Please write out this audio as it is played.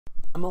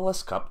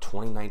MLS Cup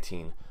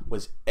 2019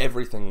 was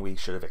everything we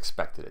should have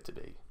expected it to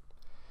be.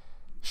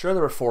 Sure,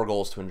 there were 4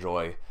 goals to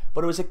enjoy,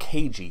 but it was a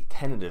cagey,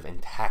 tentative,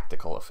 and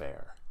tactical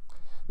affair.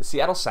 The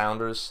Seattle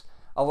Sounders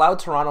allowed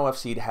Toronto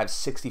FC to have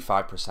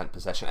 65%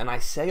 possession, and I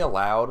say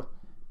allowed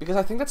because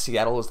I think that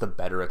Seattle is the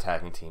better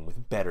attacking team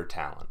with better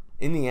talent.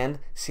 In the end,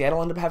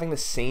 Seattle ended up having the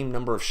same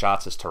number of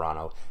shots as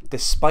Toronto,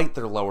 despite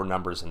their lower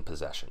numbers in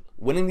possession.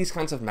 Winning these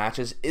kinds of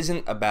matches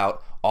isn't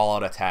about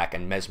all-out attack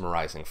and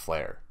mesmerizing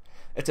flair.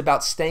 It's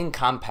about staying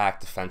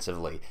compact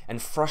defensively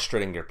and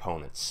frustrating your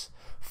opponents,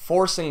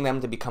 forcing them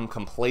to become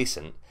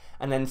complacent,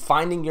 and then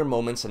finding your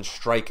moments and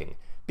striking,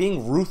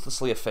 being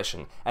ruthlessly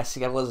efficient, as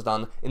Seattle has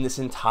done in this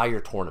entire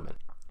tournament.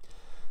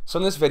 So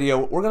in this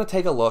video, we're going to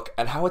take a look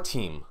at how a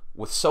team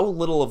with so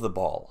little of the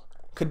ball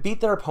could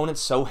beat their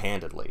opponents so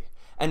handedly,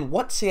 and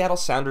what Seattle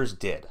Sounders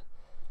did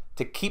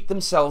to keep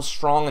themselves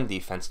strong in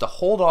defense, to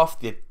hold off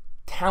the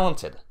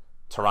talented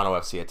Toronto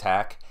FC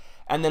attack,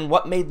 and then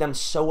what made them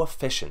so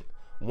efficient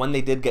when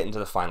they did get into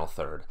the final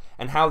third,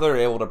 and how they're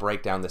able to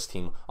break down this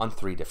team on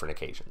 3 different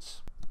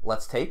occasions.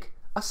 Let's take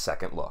a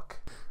second look.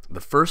 The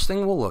first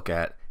thing we'll look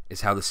at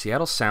is how the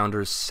Seattle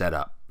Sounders set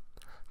up.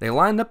 They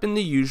lined up in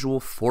the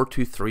usual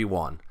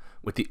 4-2-3-1,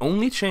 with the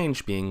only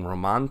change being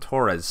Roman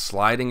Torres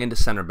sliding into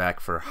center back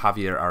for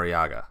Javier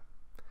Arriaga.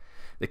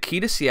 The key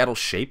to Seattle's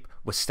shape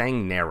was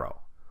staying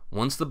narrow.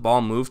 Once the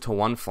ball moved to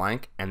one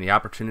flank and the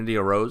opportunity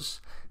arose,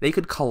 they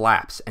could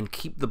collapse and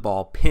keep the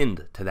ball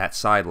pinned to that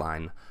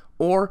sideline,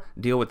 or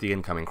deal with the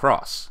incoming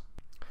cross.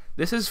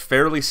 This is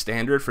fairly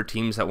standard for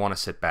teams that want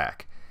to sit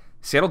back.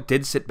 Seattle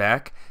did sit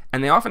back,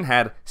 and they often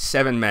had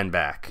 7 men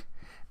back,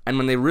 and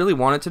when they really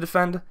wanted to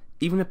defend,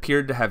 even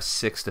appeared to have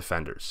 6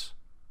 defenders.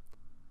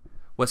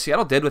 What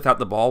Seattle did without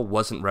the ball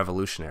wasn't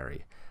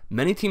revolutionary.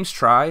 Many teams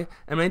try,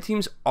 and many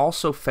teams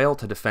also fail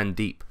to defend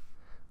deep.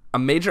 A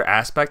major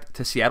aspect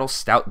to Seattle's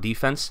stout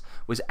defense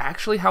was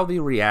actually how they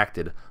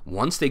reacted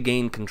once they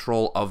gained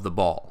control of the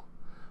ball.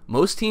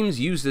 Most teams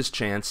use this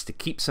chance to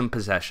keep some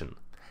possession.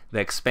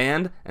 They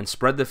expand and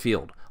spread the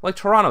field, like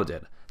Toronto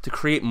did, to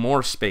create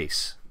more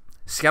space.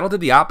 Seattle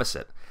did the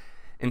opposite.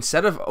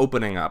 Instead of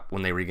opening up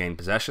when they regained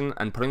possession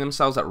and putting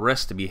themselves at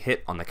risk to be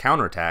hit on the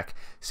counterattack,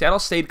 Seattle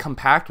stayed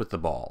compact with the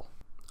ball.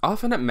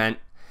 Often it meant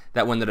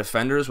that when the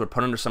defenders were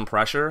put under some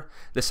pressure,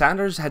 the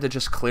Sounders had to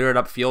just clear it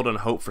upfield and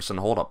hope for some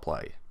hold-up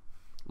play.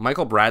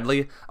 Michael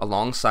Bradley,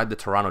 alongside the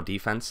Toronto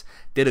defense,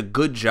 did a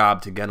good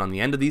job to get on the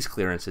end of these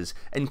clearances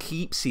and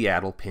keep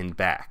Seattle pinned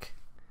back.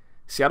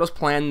 Seattle's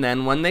plan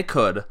then, when they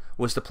could,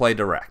 was to play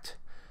direct.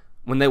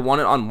 When they won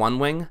it on one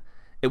wing,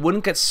 it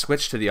wouldn't get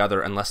switched to the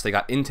other unless they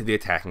got into the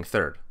attacking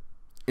third.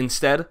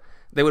 Instead,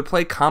 they would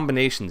play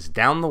combinations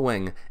down the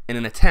wing in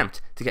an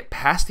attempt to get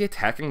past the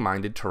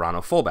attacking-minded Toronto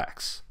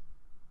fullbacks.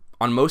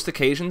 On most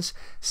occasions,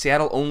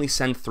 Seattle only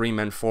sent 3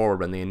 men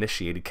forward when they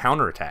initiated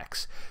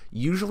counterattacks,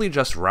 usually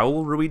just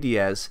Raul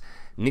Ruidiaz,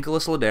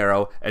 Nicolas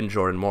Lodeiro, and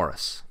Jordan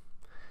Morris.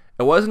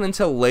 It wasn't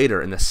until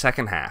later in the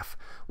second half,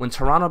 when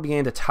Toronto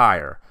began to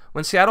tire,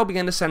 when Seattle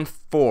began to send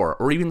 4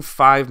 or even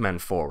 5 men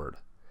forward.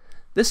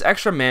 This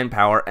extra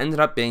manpower ended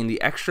up being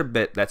the extra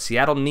bit that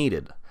Seattle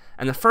needed,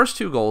 and the first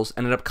 2 goals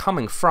ended up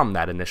coming from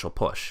that initial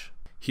push.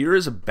 Here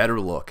is a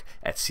better look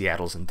at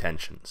Seattle's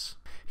intentions.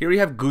 Here we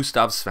have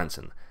Gustav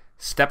Svensson,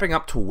 stepping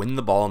up to win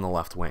the ball on the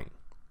left wing.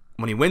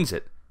 When he wins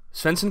it,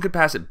 Svensson could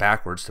pass it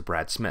backwards to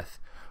Brad Smith,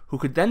 who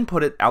could then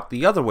put it out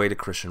the other way to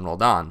Christian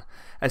Roldan,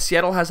 as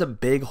Seattle has a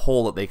big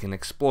hole that they can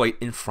exploit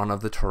in front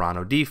of the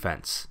Toronto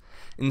defense.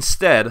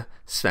 Instead,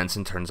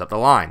 Svensson turns up the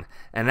line,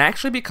 and it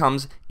actually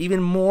becomes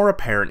even more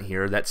apparent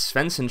here that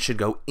Svensson should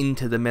go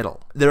into the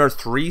middle. There are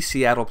 3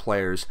 Seattle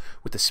players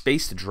with the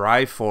space to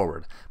drive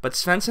forward, but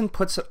Svensson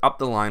puts it up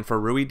the line for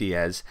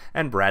Ruidiaz,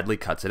 and Bradley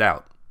cuts it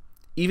out.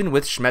 Even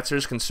with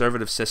Schmetzer's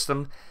conservative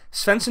system,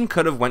 Svensson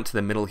could have went to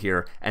the middle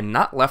here and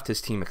not left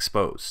his team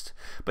exposed.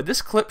 But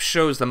this clip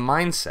shows the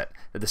mindset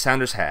that the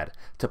Sounders had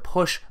to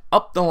push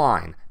up the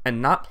line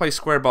and not play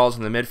square balls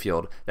in the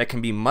midfield that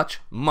can be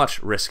much,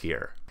 much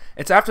riskier.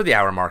 It's after the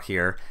hour mark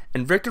here,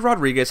 and Victor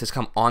Rodriguez has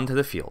come onto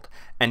the field,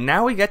 and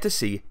now we get to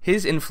see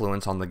his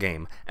influence on the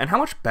game and how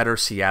much better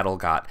Seattle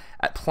got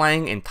at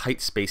playing in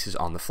tight spaces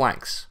on the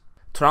flanks.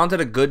 Toronto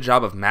did a good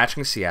job of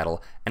matching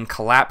Seattle and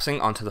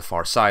collapsing onto the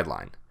far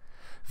sideline.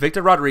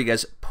 Victor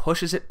Rodriguez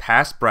pushes it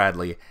past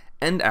Bradley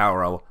and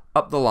Auro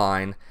up the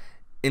line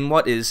in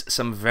what is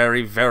some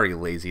very, very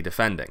lazy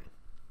defending.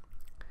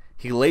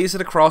 He lays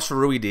it across for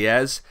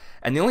Ruidiaz,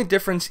 and the only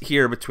difference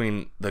here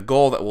between the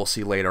goal that we'll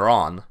see later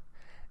on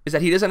is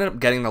that he doesn't end up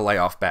getting the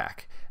layoff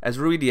back, as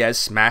Ruidiaz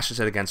smashes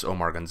it against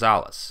Omar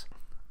Gonzalez.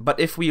 But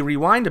if we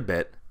rewind a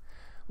bit,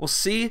 we'll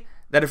see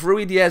that if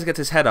Ruidiaz gets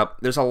his head up,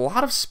 there's a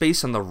lot of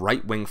space on the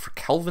right wing for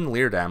Kelvin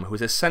Leerdam, who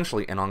is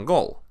essentially in on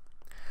goal.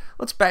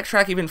 Let's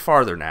backtrack even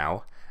farther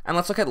now, and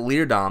let's look at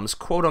Leerdam's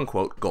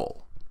quote-unquote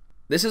goal.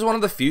 This is one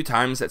of the few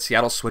times that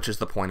Seattle switches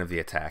the point of the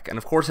attack, and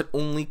of course it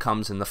only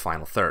comes in the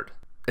final third.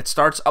 It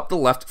starts up the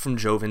left from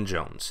Joevin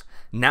Jones,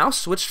 now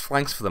switched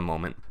flanks for the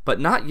moment, but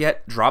not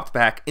yet dropped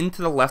back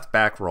into the left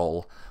back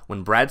role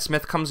when Brad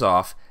Smith comes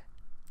off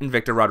and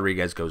Victor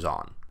Rodriguez goes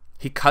on.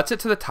 He cuts it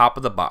to the top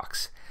of the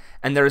box,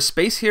 and there is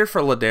space here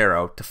for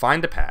Lodeiro to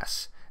find a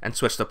pass and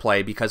switch the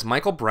play because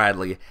Michael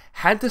Bradley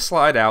had to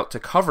slide out to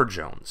cover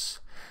Jones.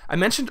 I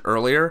mentioned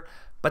earlier,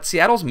 but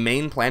Seattle's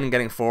main plan in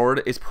getting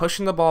forward is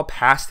pushing the ball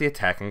past the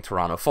attacking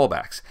Toronto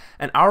fullbacks,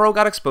 and Auro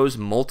got exposed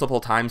multiple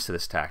times to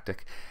this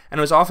tactic, and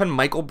it was often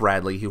Michael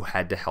Bradley who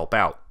had to help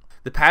out.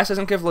 The pass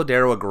doesn't give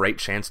Lodeiro a great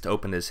chance to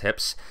open his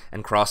hips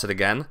and cross it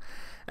again,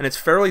 and it's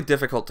fairly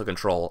difficult to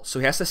control, so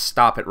he has to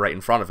stop it right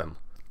in front of him.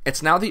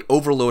 It's now the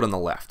overload on the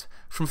left,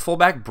 from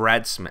fullback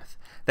Brad Smith,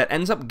 that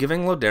ends up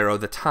giving Lodeiro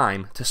the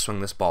time to swing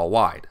this ball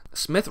wide.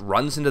 Smith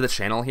runs into the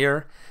channel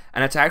here,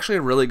 and it's actually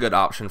a really good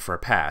option for a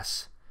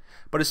pass,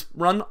 but his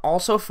run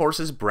also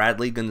forces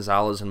Bradley,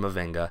 Gonzalez, and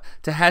Mavinga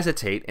to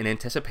hesitate in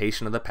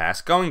anticipation of the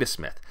pass going to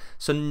Smith,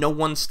 so no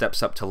one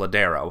steps up to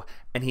Lodeiro,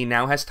 and he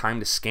now has time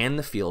to scan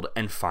the field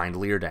and find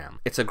Leerdam.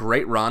 It's a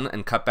great run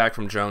and cutback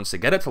from Jones to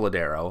get it to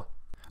Lodeiro,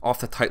 off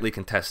the tightly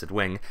contested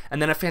wing,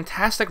 and then a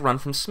fantastic run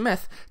from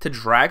Smith to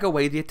drag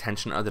away the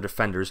attention of the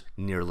defenders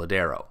near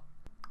Lodeiro.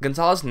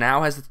 Gonzalez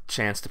now has the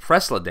chance to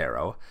press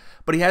Lodeiro,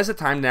 but he has the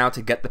time now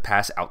to get the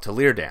pass out to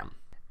Leerdam.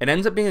 It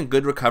ends up being a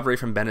good recovery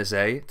from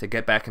Benazet to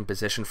get back in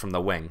position from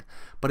the wing,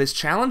 but his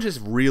challenge is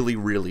really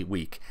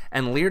weak,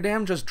 and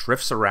Leerdam just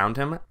drifts around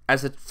him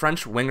as the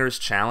French winger's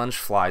challenge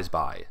flies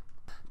by.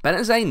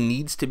 Benazet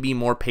needs to be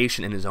more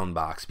patient in his own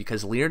box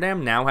because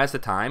Leerdam now has the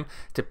time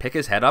to pick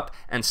his head up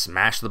and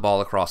smash the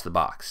ball across the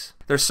box.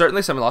 There's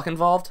certainly some luck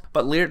involved,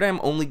 but Leerdam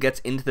only gets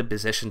into the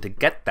position to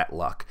get that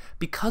luck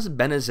because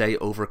Benazet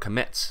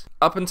overcommits.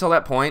 Up until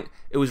that point,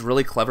 it was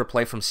really clever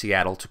play from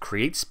Seattle to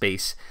create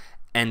space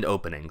and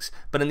openings,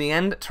 but in the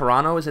end,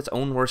 Toronto is its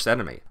own worst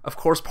enemy. Of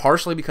course,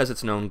 partially because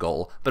it's an own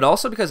goal, but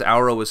also because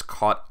Auro was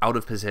caught out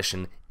of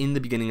position in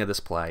the beginning of this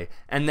play,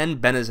 and then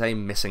Benazet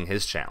missing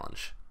his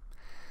challenge.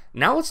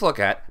 Now let's look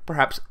at,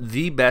 perhaps,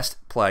 the best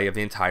play of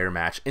the entire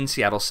match in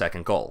Seattle's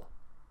second goal.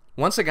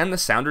 Once again, the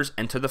Sounders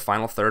enter the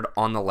final third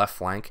on the left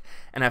flank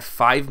and have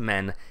 5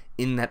 men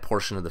in that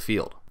portion of the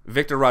field.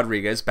 Victor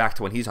Rodriguez, back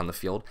to when he's on the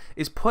field,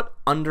 is put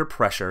under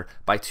pressure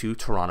by 2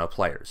 Toronto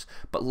players.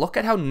 But look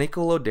at how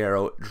Nico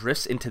Lodeiro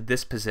drifts into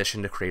this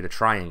position to create a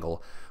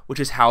triangle, which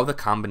is how the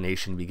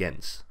combination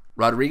begins.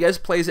 Rodriguez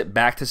plays it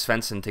back to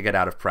Svensson to get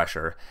out of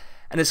pressure,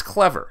 and is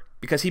clever,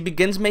 because he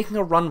begins making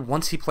a run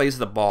once he plays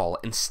the ball,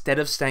 instead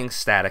of staying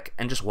static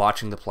and just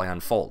watching the play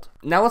unfold.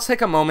 Now let's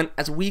take a moment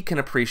as we can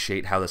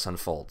appreciate how this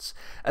unfolds,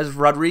 as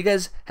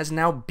Rodriguez has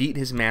now beat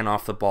his man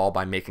off the ball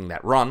by making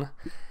that run,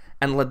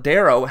 and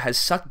Lodeiro has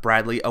sucked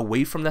Bradley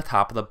away from the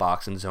top of the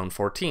box in zone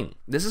 14.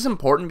 This is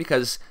important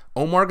because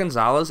Omar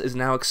Gonzalez is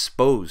now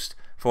exposed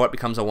for what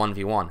becomes a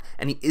 1v1,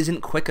 and he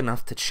isn't quick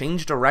enough to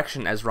change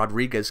direction as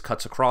Rodriguez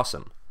cuts across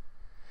him.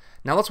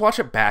 Now let's watch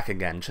it back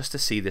again just to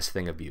see this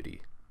thing of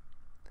beauty.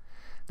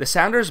 The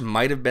Sounders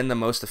might have been the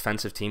most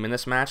offensive team in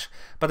this match,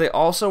 but they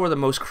also were the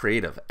most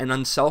creative and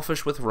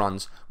unselfish with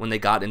runs when they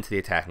got into the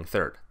attacking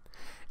third.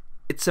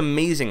 It's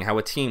amazing how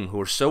a team who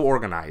were so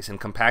organized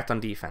and compact on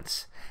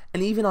defense,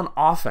 and even on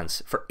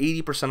offense for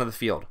 80% of the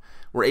field,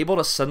 were able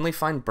to suddenly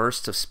find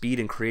bursts of speed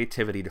and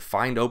creativity to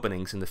find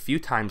openings in the few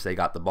times they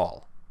got the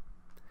ball.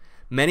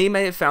 Many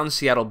may have found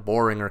Seattle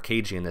boring or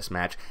cagey in this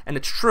match, and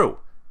it's true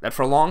that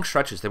for long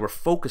stretches they were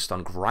focused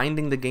on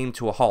grinding the game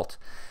to a halt,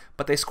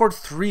 but they scored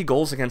 3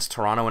 goals against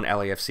Toronto and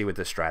LAFC with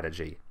this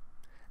strategy.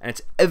 And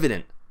it's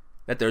evident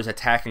that there's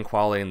attacking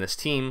quality in this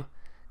team,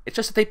 it's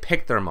just that they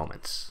pick their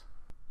moments.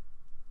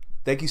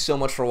 Thank you so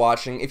much for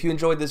watching. If you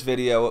enjoyed this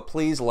video,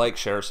 please like,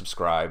 share,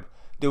 subscribe.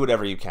 Do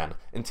whatever you can.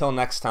 Until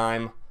next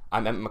time,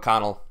 I'm Emmett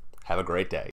McConnell. Have a great day.